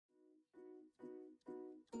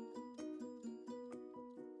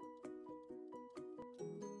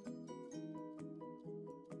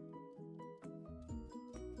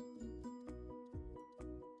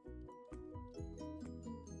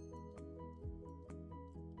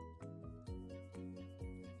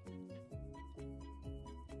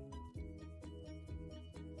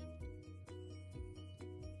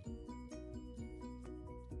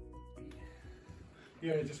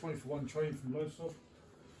Yeah, just waiting for one train from Lowestoft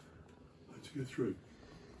to go through.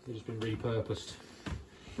 They've just been repurposed.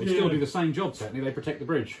 They still do the same job technically, they protect the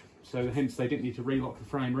bridge. So hence they didn't need to relock the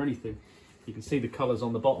frame or anything. You can see the colours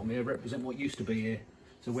on the bottom here represent what used to be here.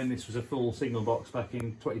 So when this was a full signal box back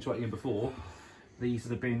in 2020 and before, these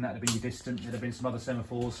would have been, that'd have been your distant, there'd have been some other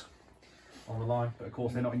semaphores on the line, but of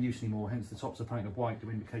course they're not in use anymore, hence the tops are painted white to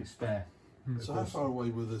indicate spare. So how far away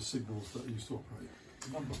were the signals that used to operate?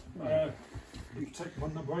 You take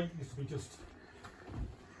one, number 8 used to be just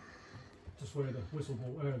where the whistle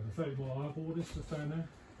board, the 30mm board is, just down there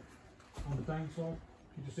on the downside.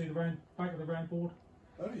 You just see the back of the round board.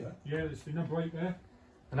 Oh yeah. Yeah, there's the number 8 there.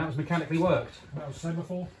 And that was mechanically worked? And that was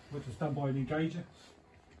semaphore, which was done by an engager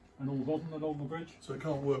and all rodding along the bridge. So it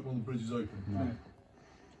can't work when the bridge is open? No.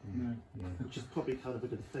 No. Yeah. Which is probably kind of a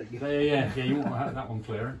good thing. Yeah, you won't have that one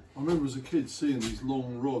clearing. I remember as a kid seeing these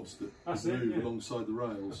long rods that move yeah. alongside the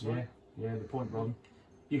rails. Yeah, yeah, the point rod.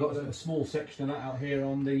 You got a small section of that out here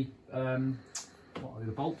on the what are they,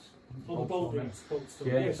 the bolts? On the bolt, yeah, bolts still.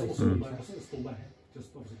 Yeah, it's still there. It's still there,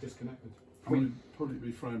 just obviously disconnected. I mean, probably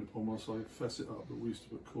be frowned upon whilst I fess it up, but we used to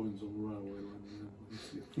put coins on the railway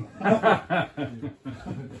line.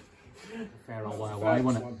 Fair old way away,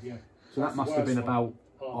 wasn't it? Yeah. So that must have been about,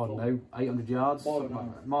 I don't know, 800 yards?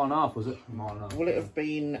 Mile and a half, was it? Mile and a half. Will it have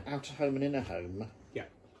been out of home and inner home? Yeah.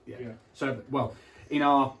 So, well, in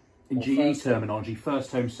GE terminology,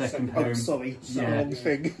 first home, second home. Oh, sorry, it's the wrong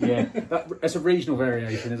thing. Yeah, that's a regional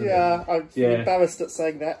variation, isn't it? Yeah, I'm embarrassed at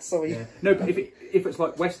saying that, sorry. Yeah. No, but if it's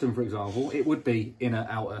like Western, for example, it would be inner,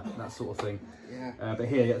 outer, that sort of thing. Yeah. But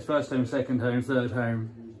here, it's first home, second home, third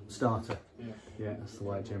home, starter. Yeah, that's the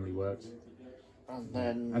way it generally works. And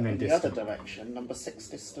then the distant. Other direction, number 6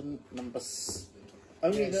 distant,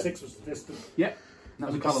 only 6 was distant. Yeah, that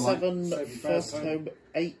was a colour line. 7 first home,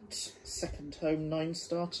 8 second home, 9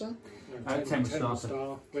 starter. 10 was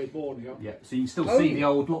starter. Great Morning, yeah, so you can still see the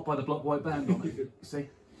old block by the block white band on it. See?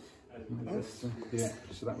 Yeah,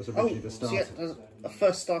 so that was originally the starter. So a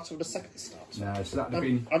first starter and a second starter. No, so that would have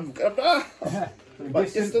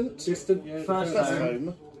been distant, yeah, first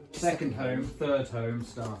home, second home, third home,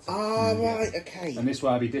 starter. Ah, right, okay. And this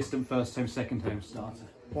way would be distant, first home, second home, starter.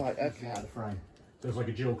 Right, okay. Out of the frame. So it's like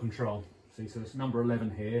a dual control. See, so it's number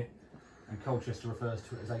 11 here, and Colchester refers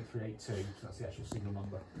to it as 8382, so that's the actual signal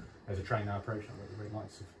number. There's a train now approaching where the green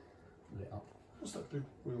lights have lit up. What's that big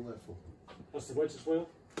wheel there for? That's the wedges wheel.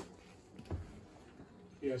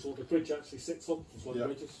 Yeah, so what the bridge actually sits on, it's like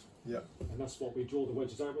wedges. Yeah. And that's what we draw the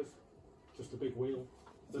wedges out with, just a big wheel.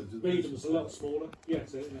 The medium's a lot smaller. Yeah,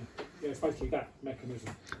 it's basically that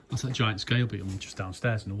mechanism. That's that giant scale beam just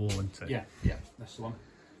downstairs in the wall, isn't it? Yeah, that's the one.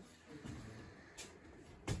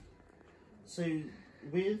 So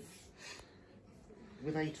with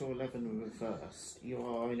 8 or 11 reversed, you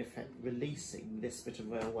are in effect releasing this bit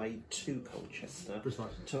of railway to Colchester.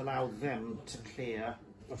 Precisely. To allow them to clear.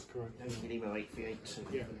 That's correct. Limo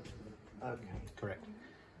 8382. Yeah. Okay. Correct.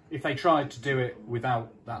 If they tried to do it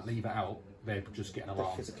without that lever out, they'd just get an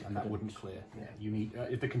alarm, and that wouldn't clear. Yeah, you need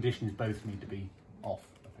if the conditions both need to be off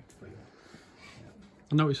effectively. Yeah.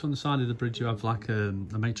 I noticed on the side of the bridge you have like a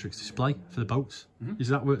matrix display for the boats. Is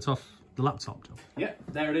that worked off the laptop, John? Yeah,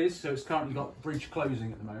 there it is. So it's currently got bridge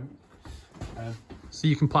closing at the moment. So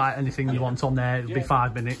you can put anything you want on there. It'll be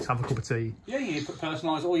 5 minutes. Have a cup of tea. Yeah, you can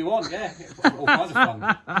personalise all you want. Yeah, all kinds of fun.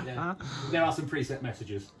 Yeah. There are some preset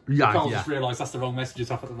messages. Yeah, I've just realised that's the wrong messages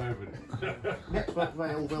up at the moment. Network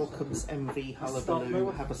Rail welcomes MV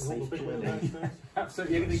Hullabaloo. Have a safe journey.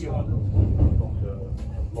 Absolutely anything you want. Knock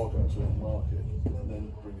a log out to a market and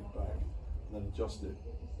then bring it back and then adjust it,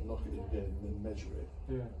 and knock it in again and then measure it.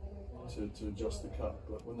 Yeah. To adjust the cut,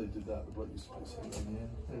 but when they did that, the bloke used to put his hand on the end.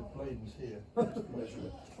 The blade was here to measure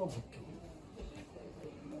it. Oh my god!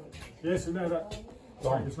 Yeah, so now that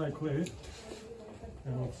train is now cleared,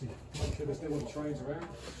 and obviously make sure there's no other trains around.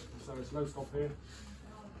 So it's Lowestoft here,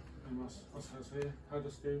 and us here,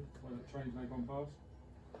 Huddersfield, where the train's now gone past.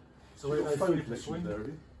 So we're now phone free to swing. there, have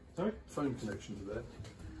you? Sorry? Phone connections are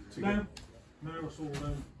there. No, it's all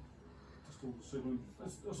signalling.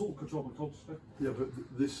 That's all controlled by Colchester. Yeah, but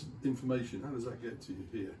this information, how does that get to you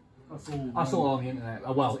here? That's all on the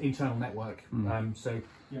internet. Well, internal network. So,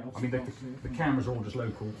 I mean, the cameras are all just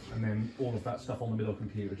local, and then all of that stuff on the middle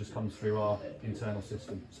computer just comes through our internal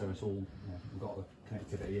system. So it's all we've got the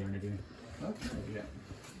connectivity here and everything. Okay. Yeah.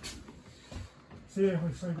 So yeah, we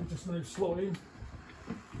just now slot in.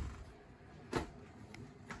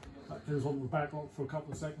 That goes on the back lock for a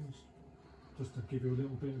couple of seconds, just to give you a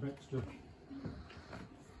little bit of extra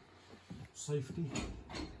safety.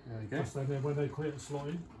 There you go. Just then when they clear the slot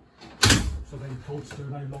in, so then Colchester are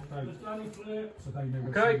now locked out, so they know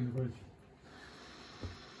what's in the bridge.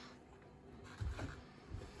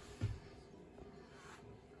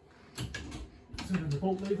 So then the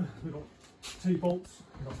bolt lever, we've got 2 bolts.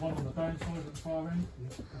 We've got one on the downside at the far end.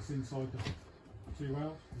 That's inside the 2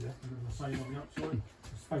 rails. And then the same on the upside.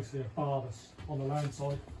 It's basically a bar that's on the land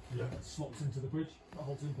side that slots into the bridge, that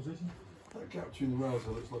holds in position. That gap between the rails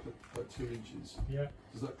looks like about 2 inches. Yeah.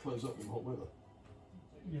 Does that close up in hot weather?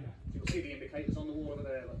 Yeah. You'll see the indicators on the wall over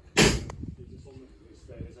there. Look.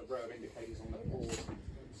 There's a row of indicators on the board.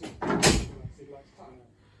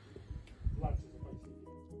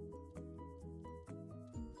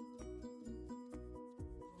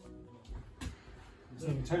 So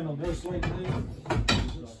we turn on the oscillator there,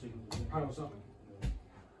 powers up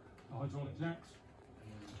the hydraulic jacks,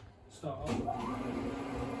 start up, we've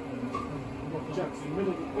got the jacks in the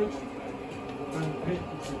middle of the bridge, and here you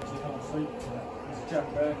can't see, there's a jack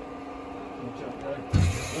there, and a jack there,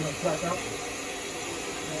 when I jack up,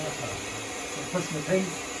 so pushing the pins,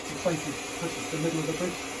 it basically pushes the middle of the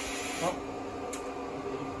bridge up,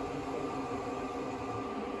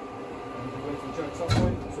 and you wait for the jacks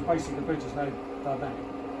upside, so basically the bridge is now done that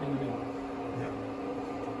in the middle.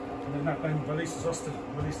 And then that then releases us to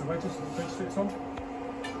release the wedges that the bridge sits on. The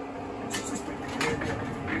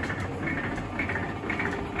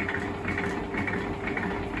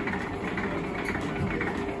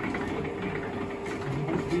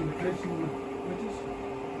indication on the wedges,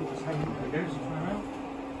 we'll just hang them again as they out.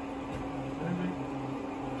 And then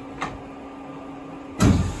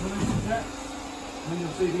release the jack, and then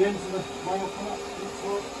you'll see the ends of the rail come up each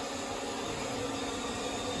side.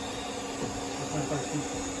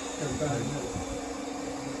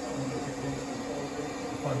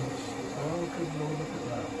 Oh, good lord, look at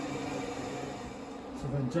that. So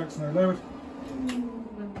then jack's now lowered,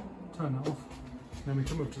 turn that off, then we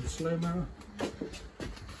come up to the slow mower,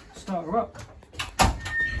 start her up,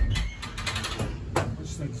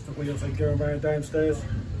 which makes the wheels then go around downstairs,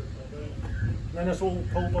 and then it's all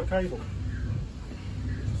pulled by cable.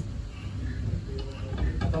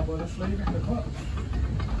 Done by this lever and the clutch.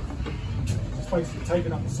 It's basically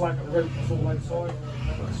taking up the slack of the rope that's all outside.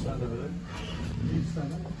 Stand over there. You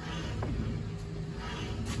stand up.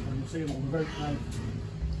 And you'll see it on the rope now.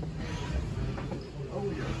 Oh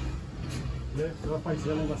yeah. Yeah, so that's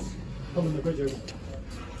basically all that's pulling the bridge over.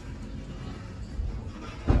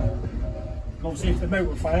 And obviously if the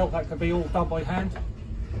motor failed, that could be all done by hand.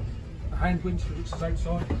 A hand winch which is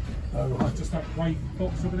outside. Oh, right. Just that white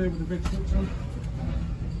box over there with the big switch on.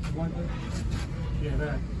 Like that. Yeah,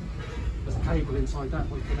 there. There's a cable inside that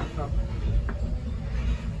we connect up.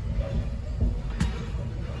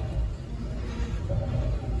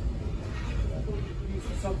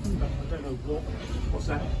 Something, but I don't know what. What's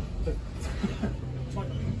that?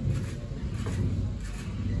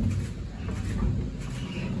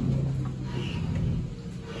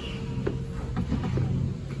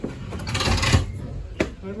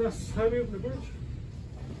 And that's how we open the bridge.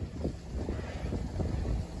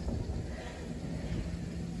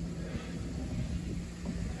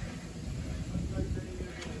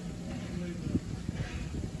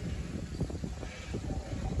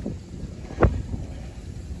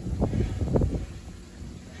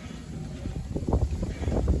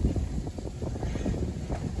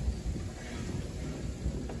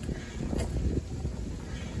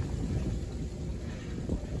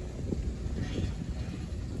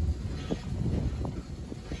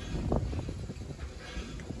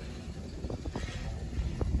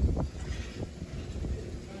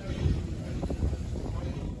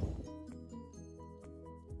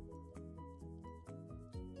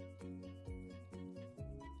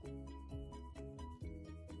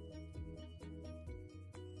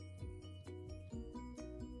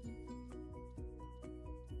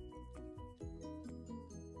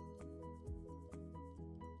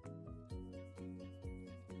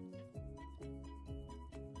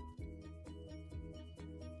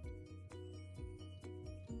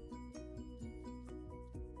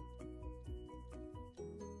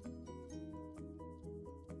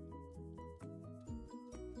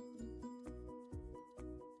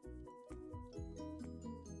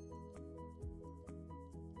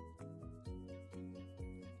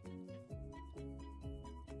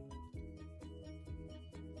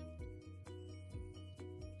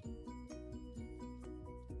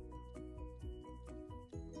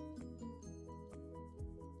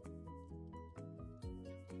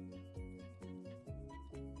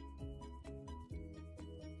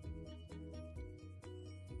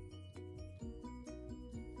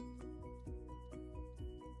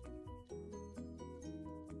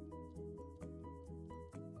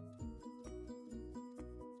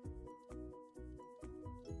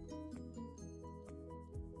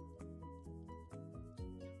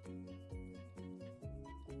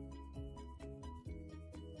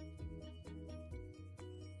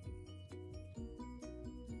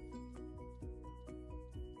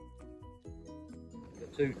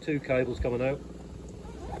 two cables coming out.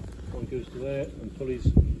 One goes to there and pulleys.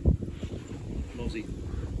 Obviously,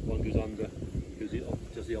 one goes under, goes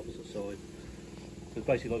just the opposite side. So it's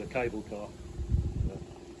basically like a cable car.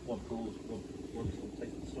 One pulls, one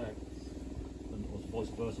takes the slack, and vice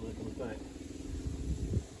versa when it comes back.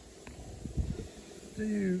 Do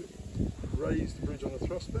you raise the bridge on a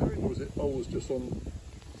thrust bearing, or is it always just on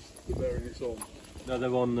the bearing it's on? No, they're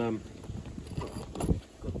on. God,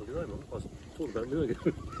 look at them. I was talking about them a minute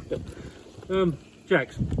ago.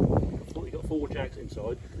 Jacks. You've got 4 jacks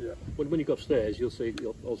inside. Yeah. When you go upstairs, you'll see.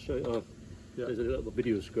 I'll show you. Yeah. There's a little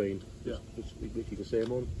video screen. Yeah. Which you can see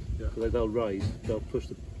them on. Yeah. So they'll raise. They'll push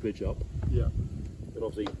the bridge up. Yeah. Then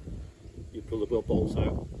obviously you pull the bolts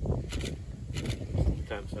out, the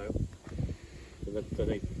clamps out, and then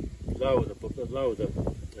they lower the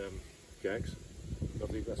jacks.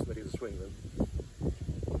 Obviously that's ready to swing them.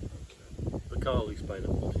 But Carl will explain it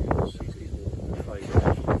more to you because he's more phased. So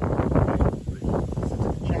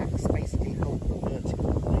the jacks basically hold the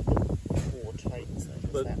vertical like the 4 chains then, is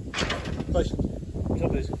But that? basically,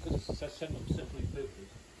 because it's simply pivoted,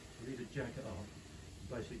 you need to jack it up.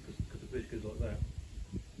 Basically, because the bridge goes like that.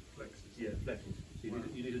 Flexes. Yeah, flexes. So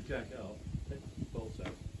you need to jack it up, take the bolts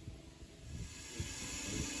out.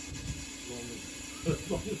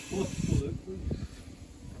 As long as possible.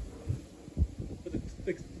 But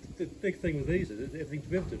the big thing with these is everything's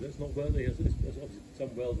riveted. It's not welding. There's obviously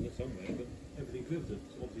some welding it somewhere, but everything's riveted.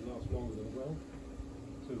 So obviously lasts longer than a weld.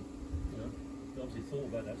 So, they obviously thought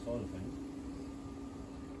about that side of things.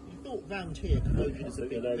 You thought round here closure is a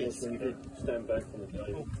big risk. When you did stand back from the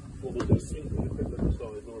cable, what was it? Single equipment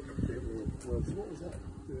size, or What was that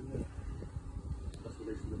doing there? that's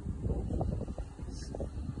releasing the bolts.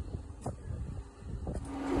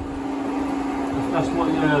 That's what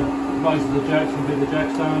raises the jacks and bring the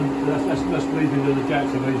jacks down. That's the reason the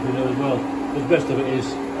jacks are raised there as well. But the best of it is,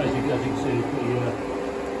 as you can see, the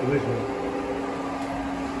original.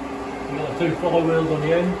 You've got the 2 follow wheels on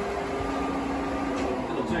the end.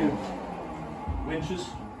 You've got 2 winches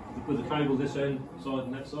with the cable this end, side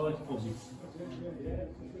and that side. Obviously,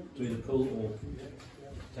 to either pull or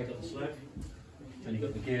take up the slack. And you've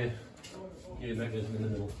got the gear mechanism in the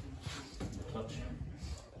middle. Clutch.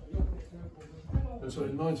 And so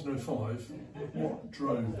in 1905, what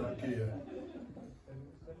drove that gear?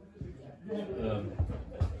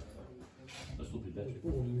 This will be better.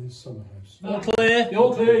 Born in his summer house. All clear? You're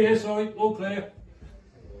all clear, yes, sorry, all clear.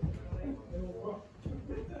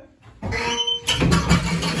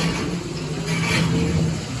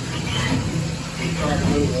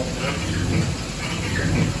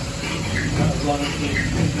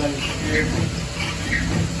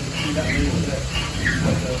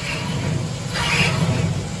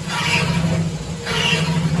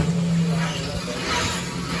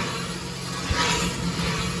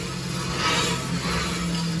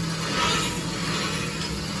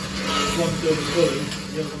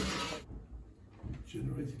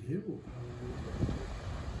 Generated here or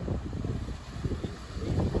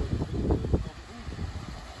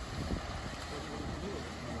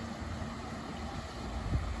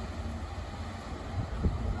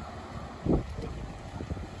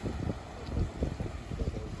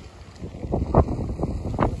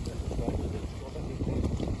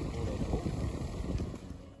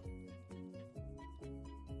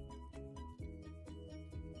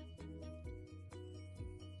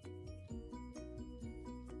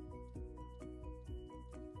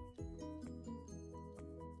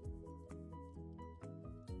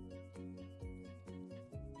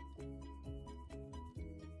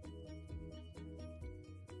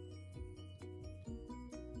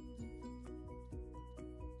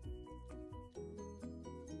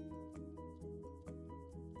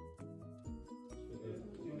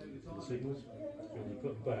signals, and you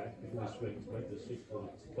put them back before you swing to make the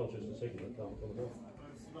conscious signal that can't come off.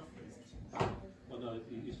 Well, no,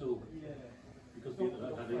 you still, because the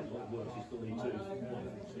other how these lot works, you still need 2.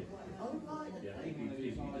 Yeah, you just use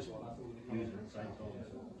it at the same time. So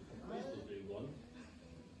you still do 1.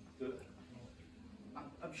 But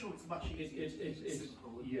I'm sure it's much easier. It's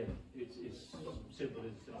simple.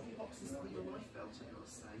 Boxes on your life belt, I gotta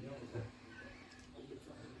say.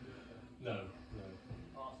 No.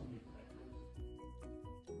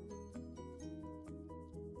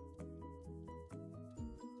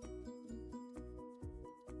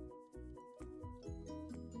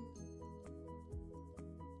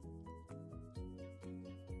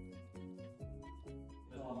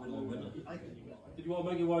 Did you want to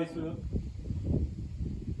make your way through it?